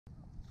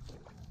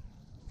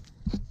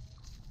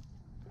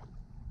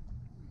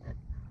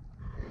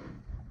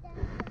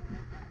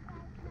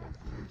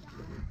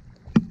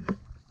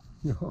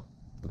No.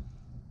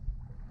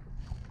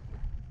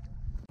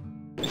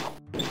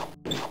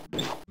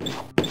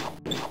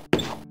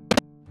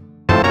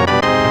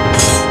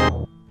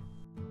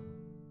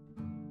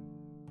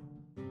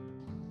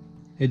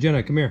 Hey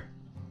Jenna, come here.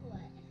 What?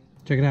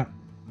 Check it out.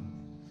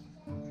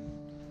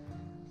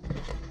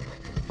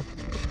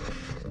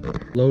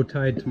 Low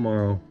tide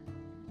tomorrow.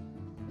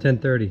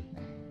 10:30.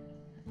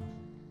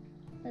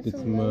 That's Get a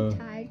some, low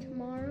tide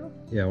tomorrow.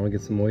 Yeah, I want to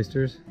get some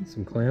oysters and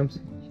some clams.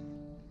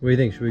 What do you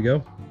think? Should we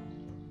go?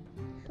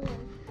 Sure.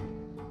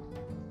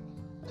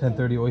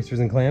 10:30 oysters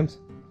and clams?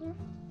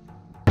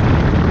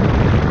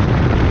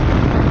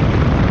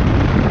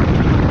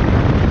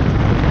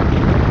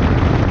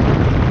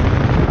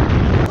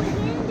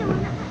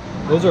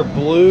 Those are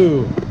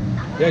blue.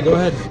 Yeah, go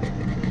ahead.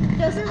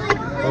 Those are like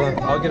blue. Hold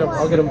on, I'll get them.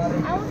 I'll get them. I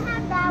won't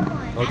have that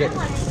one. Okay. I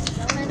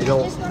want You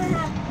don't. just want to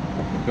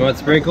have. You want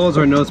sprinkles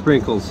or no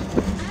sprinkles? I don't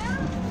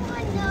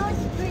want no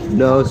sprinkles.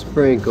 No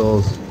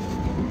sprinkles.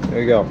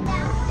 There you go. You want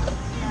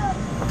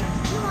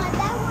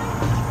that one?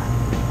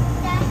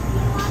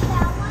 You want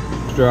that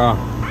one? Straw. Ah,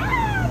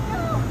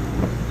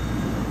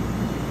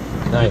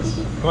 Nice.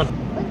 Come on. no.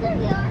 Look at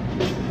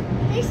the.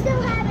 They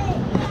still have it.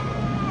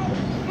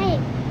 Hey.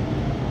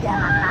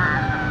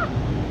 Ah!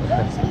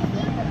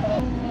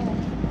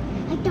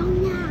 I don't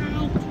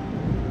like.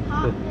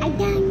 I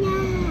don't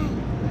like.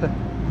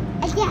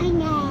 I don't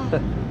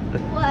like.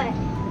 What?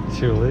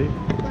 Julie.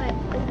 What?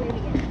 Do it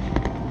again.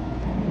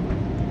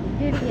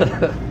 Do it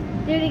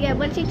again. Do it again.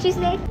 What did you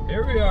say?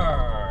 Here we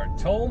are,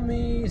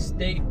 Tolmie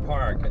State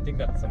Park. I think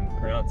that's I'm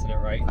pronouncing it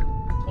right.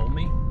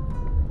 Tolmie.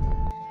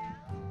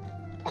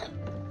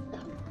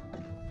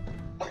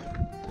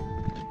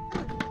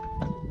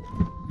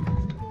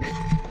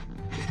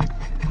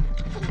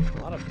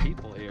 A lot of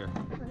people here.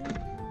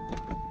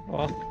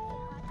 Oh.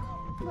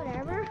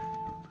 Whatever.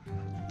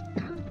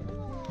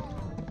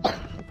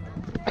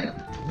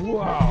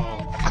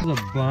 Wow, there's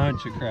a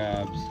bunch of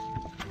crabs.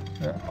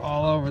 They're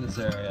all over this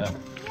area.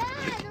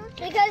 Yeah,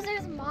 because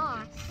there's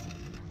moss.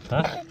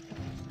 Huh?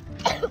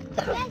 That's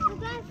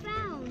what I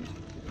found.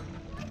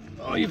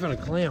 Oh, you found a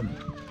clam.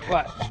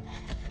 What?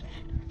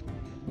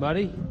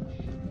 Buddy?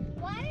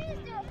 Why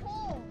is there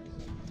holes?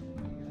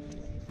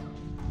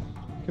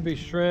 Could be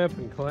shrimp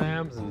and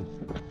clams, and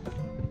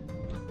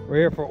we're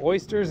here for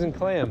oysters and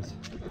clams.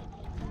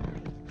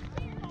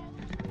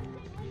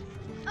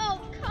 Oh,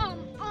 come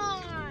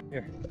on.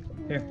 Here,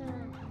 here.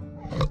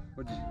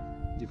 What did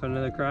you find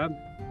another crab?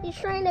 He's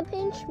trying to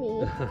pinch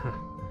me.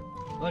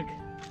 Look,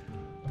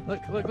 look,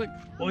 look, look.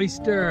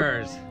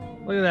 Oysters.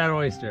 Look at that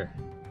oyster.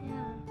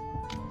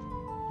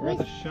 We're at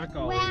the shuck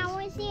all Wait, I these.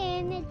 want to see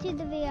in it to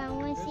the video. I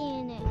want to see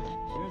in it.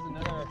 Here's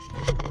another.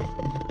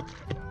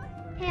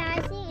 Hey,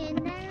 I see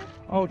in there.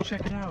 Oh,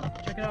 check it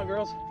out. Check it out,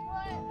 girls.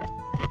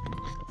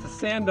 It's a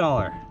sand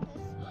dollar.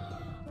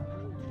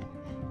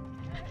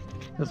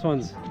 This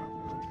one's.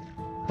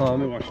 Oh, let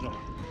me wash it off.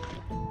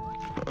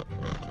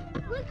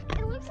 Look,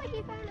 it looks like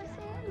you found a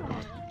sandal.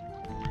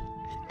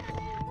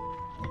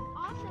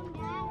 Awesome,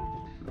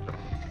 Dad.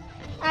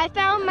 I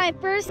found my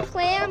first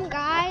clam,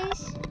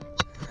 guys.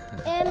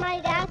 And my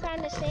dad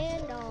found a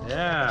sandal.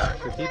 Yeah,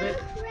 should we keep it?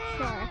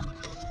 Sure.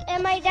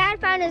 And my dad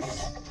found a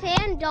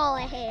sand dollar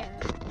hair.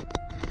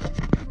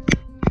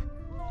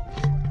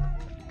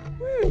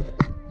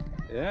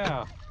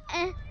 Yeah.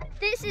 And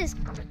this is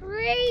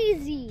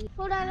crazy.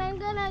 Hold on, I'm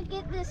gonna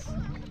get this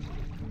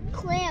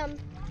clam.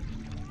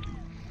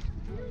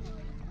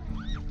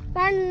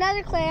 Found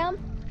another clam.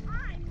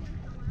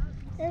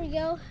 There we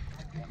go.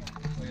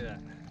 Look at that.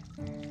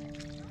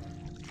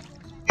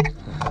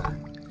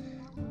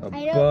 A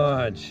I don't-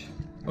 bunch.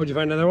 Oh, did you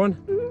find another one?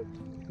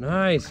 Mm-hmm.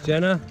 Nice,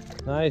 Jenna.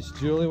 Nice,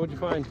 Julie. What'd you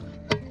find?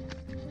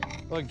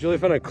 Look, Julie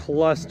found a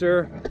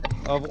cluster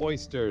of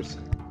oysters.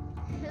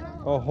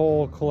 A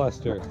whole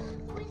cluster.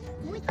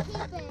 We keep it.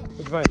 What'd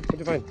you find? What'd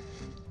you find?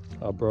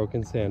 A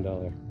broken sand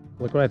dollar.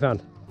 Look what I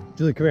found.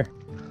 Julie, come here.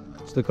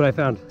 Just look what I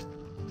found.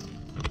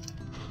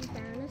 We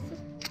found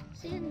a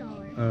sand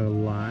dollar. A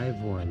live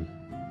one.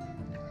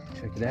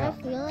 Check it Can I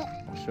out. feel it?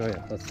 I'll show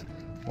you. Let's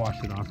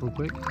wash it off real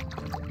quick.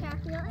 Can I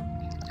feel it?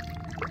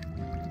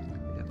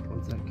 Yep,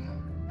 1 sec.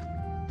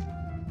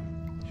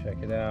 Check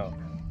it out.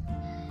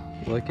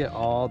 Look at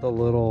all the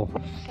little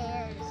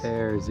Hairs.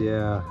 hairs,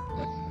 yeah.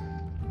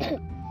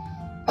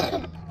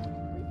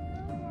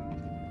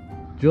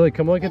 Julie,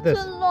 come look at this.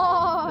 It's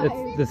alive.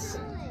 It's this.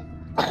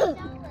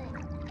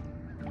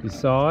 You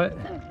saw it?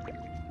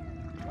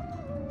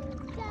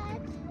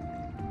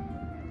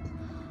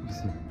 You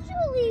see-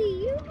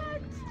 Julie, you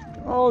had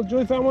Oh,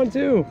 Julie found one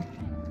too.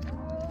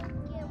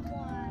 get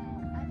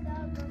one.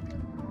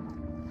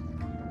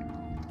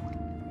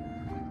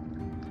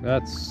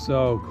 That's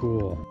so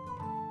cool.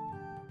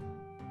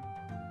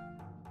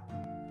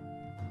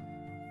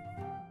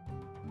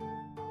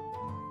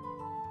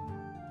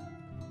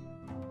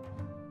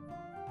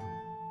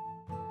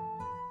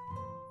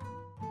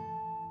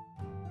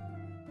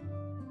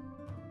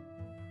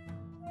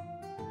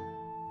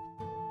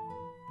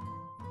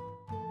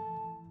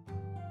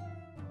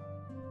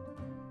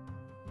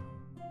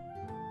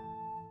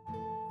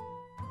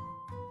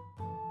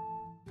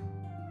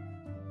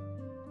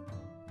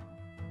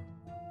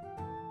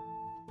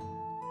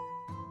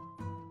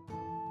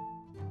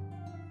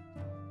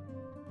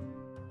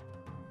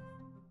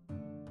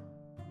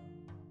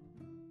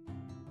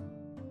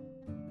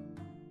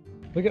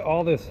 Look at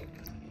all this.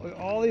 Look at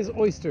all these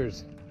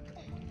oysters.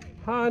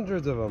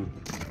 Hundreds of them.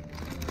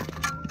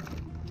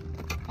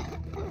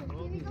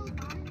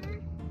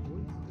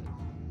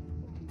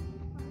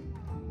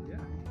 Yeah,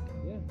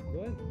 go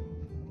ahead.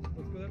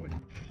 Let's go that way.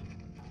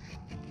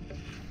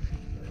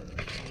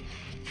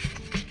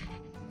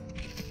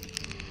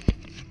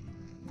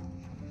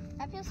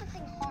 I feel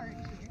something hard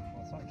here.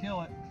 Let's not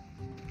kill it.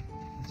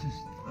 It's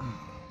just,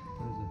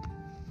 what is it?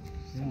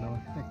 Sand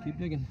dollar. Here, keep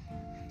digging.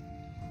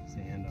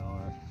 Sand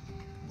dollar.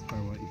 That's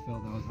probably what you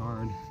felt that was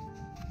hard.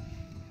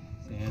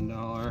 Sand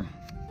dollar.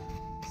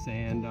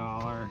 Sand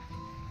dollar.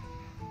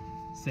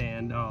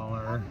 Sand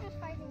dollar.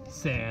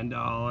 Sand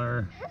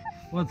dollar.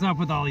 What's up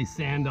with all these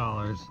sand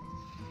dollars?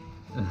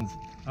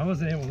 I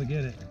wasn't able to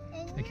get it.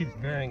 It keeps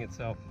burying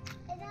itself.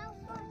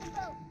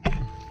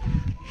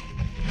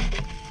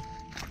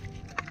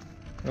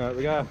 All right,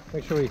 we gotta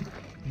make sure we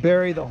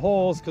bury the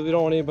holes because we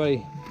don't want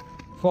anybody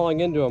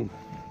falling into them.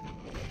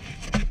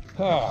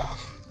 Oh.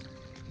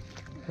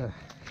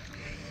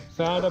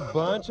 Found a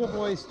bunch of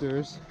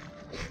oysters,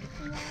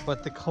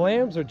 but the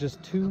clams are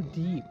just too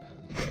deep.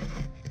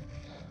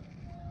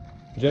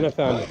 Jenna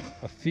found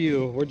a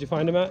few. Where'd you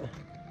find them at?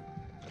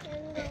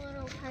 In the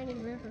little tiny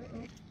river.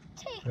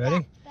 Take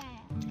Ready? that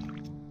back.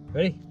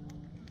 Ready?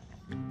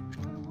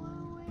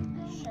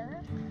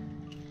 Sure?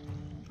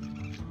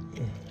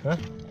 Huh? Are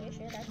you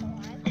sure that's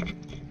alive?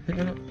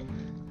 Here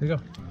you go.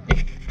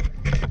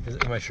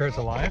 Am I sure it's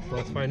alive?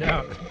 Let's find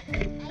out.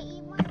 I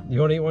eat one? You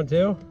want to eat one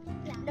too?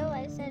 No,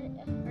 I said it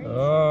first.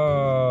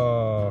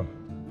 Oh.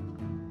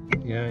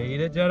 You gonna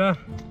eat it, Jenna?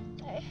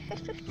 I'm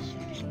sure you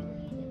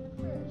eat it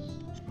first.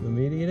 Want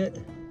me to eat it?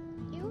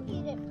 You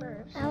eat it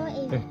first. I want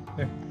to eat Here, it.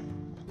 here.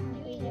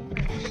 You eat it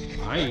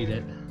first. I eat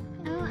it.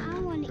 I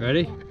want to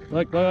Ready? eat it.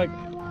 Look. I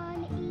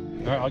want to eat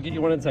it. All right, I'll get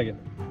you one in a second.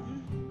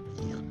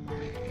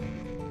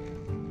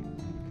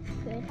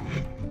 Good.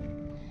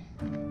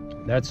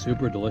 That's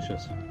super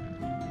delicious.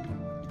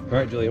 All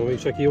right, Julie, want me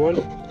to check you one?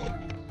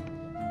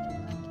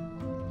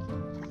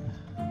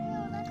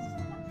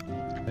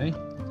 Ready?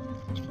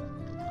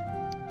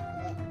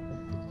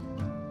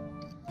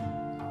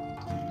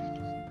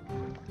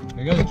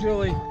 Here goes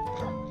Julie.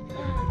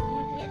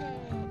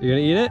 You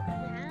gonna eat it?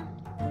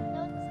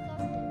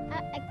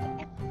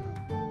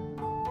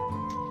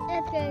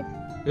 That's good.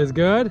 It's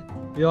good?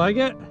 You like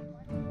it?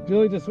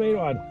 Julie just made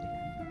one.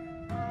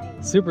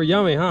 Super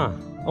yummy, huh?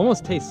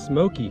 Almost tastes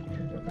smoky.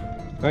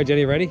 All right,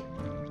 Jenny, ready?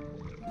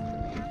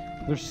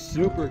 They're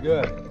super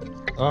good.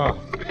 Oh,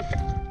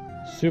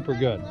 super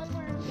good.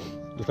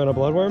 You found a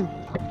bloodworm?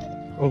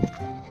 Oh,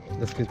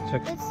 let's get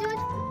check. Let's do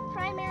its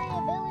primary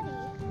ability.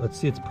 Let's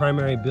see its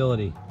primary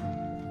ability.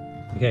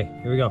 Okay,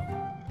 here we go.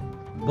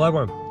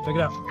 Bloodworm, check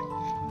it out.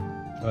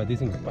 Oh, these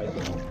things bite.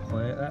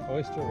 That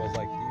oyster was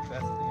like the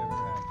best thing I've ever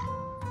had.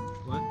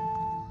 What?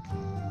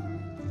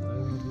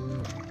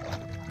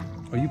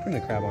 Oh, you putting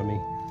a crab on me.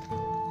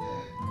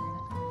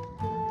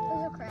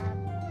 There's a crab.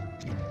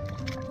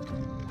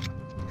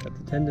 Got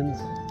the tendons.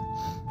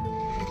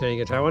 Okay, you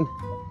gonna try one?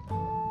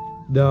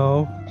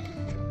 No.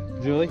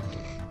 Julie,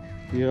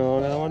 you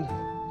want another one?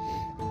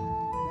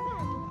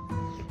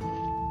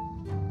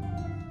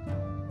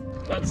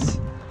 Let's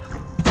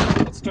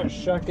start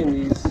shucking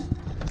these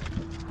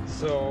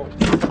so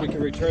we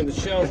can return the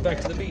shells back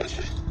to the beach.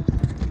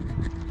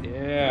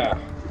 Yeah.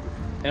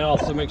 And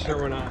also make sure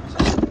we're not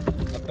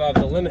above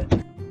the limit.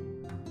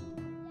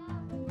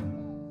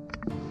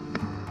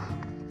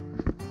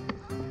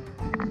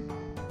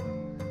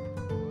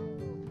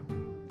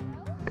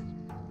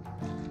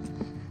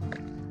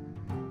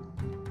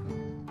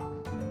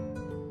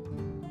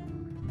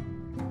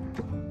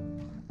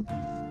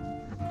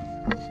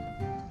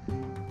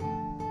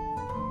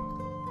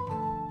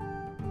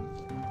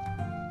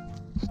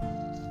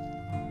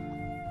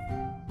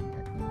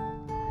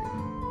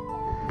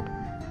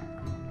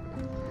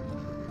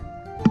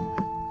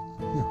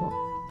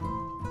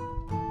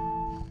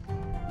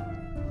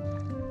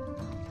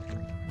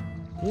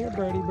 Here,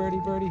 birdie, birdie,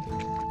 birdie.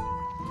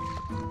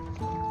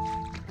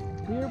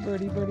 Here,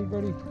 birdie, birdie,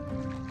 birdie.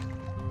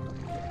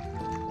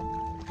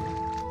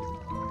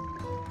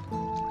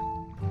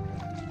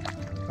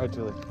 All right,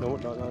 Julie. No,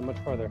 not much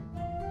farther.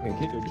 And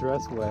get your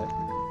dress wet.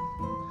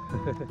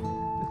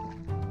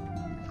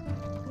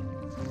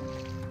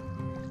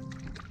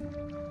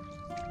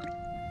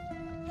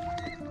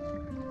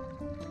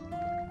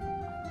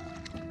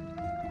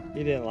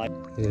 He didn't like.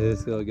 Yeah,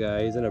 this little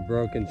guy. He's in a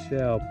broken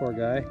shell. Poor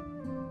guy.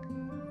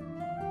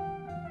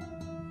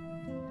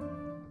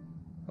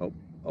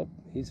 Oh,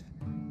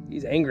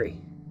 he's angry.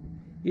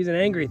 He's an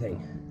angry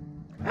thing.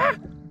 Ah!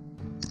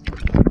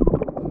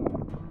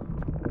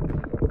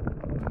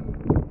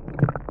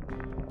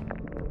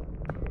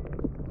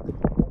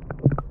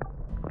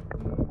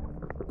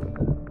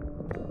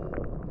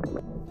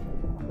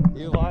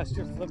 You lost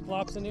your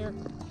flip-flops in here?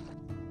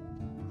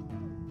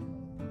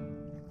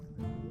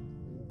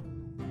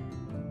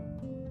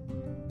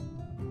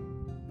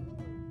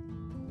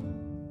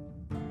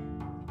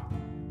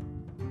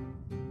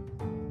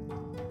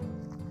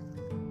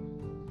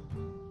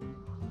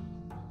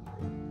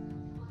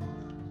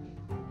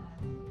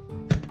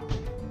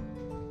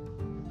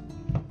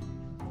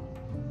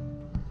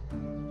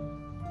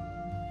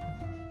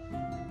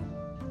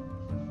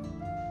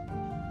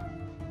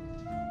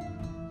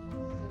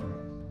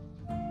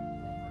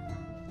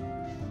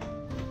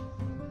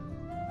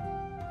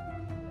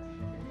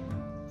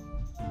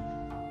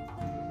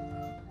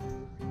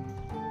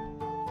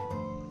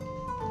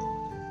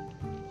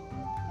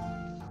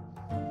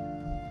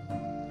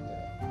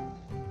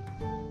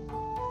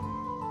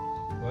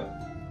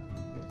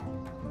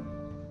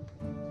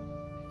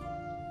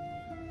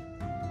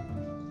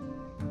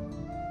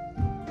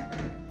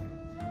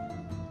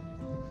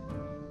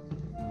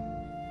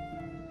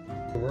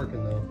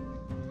 working though.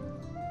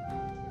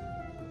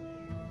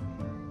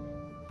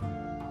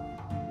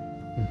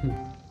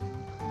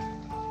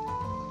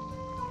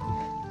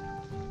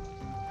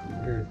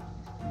 Weird.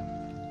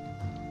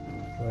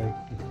 Like.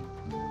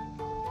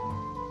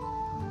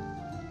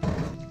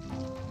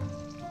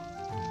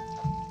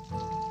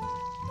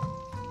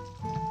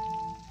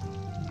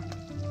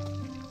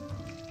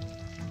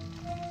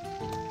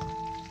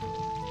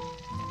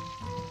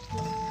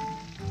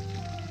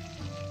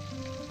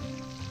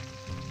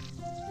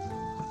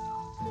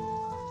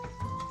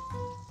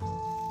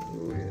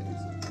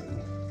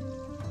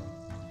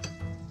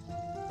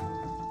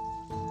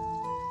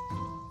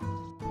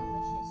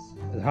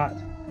 They're hot.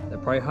 They're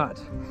probably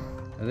hot.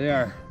 There they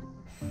are.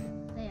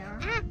 They are.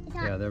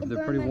 Yeah, they're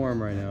pretty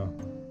warm right now.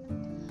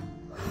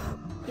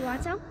 You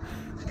want some?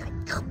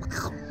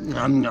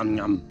 Nom nom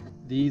nom.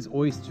 These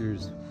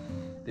oysters,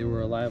 they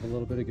were alive a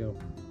little bit ago.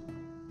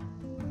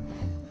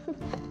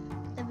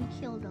 Then we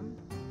killed them.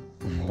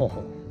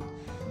 Oh.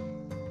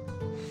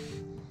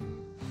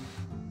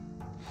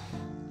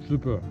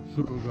 Super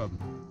good.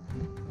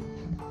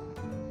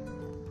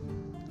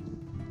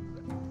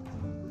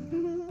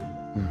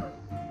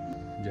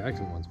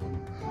 Jackson wants one.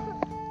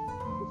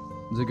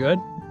 Is it good?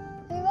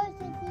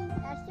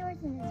 That's yours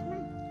and that's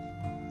mine.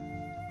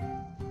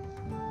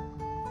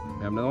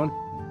 You have another one?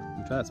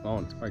 You try that small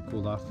one. It's probably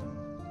cooled off.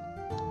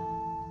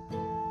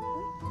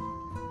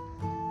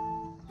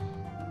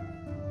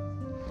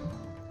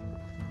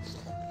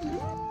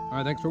 All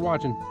right, thanks for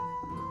watching.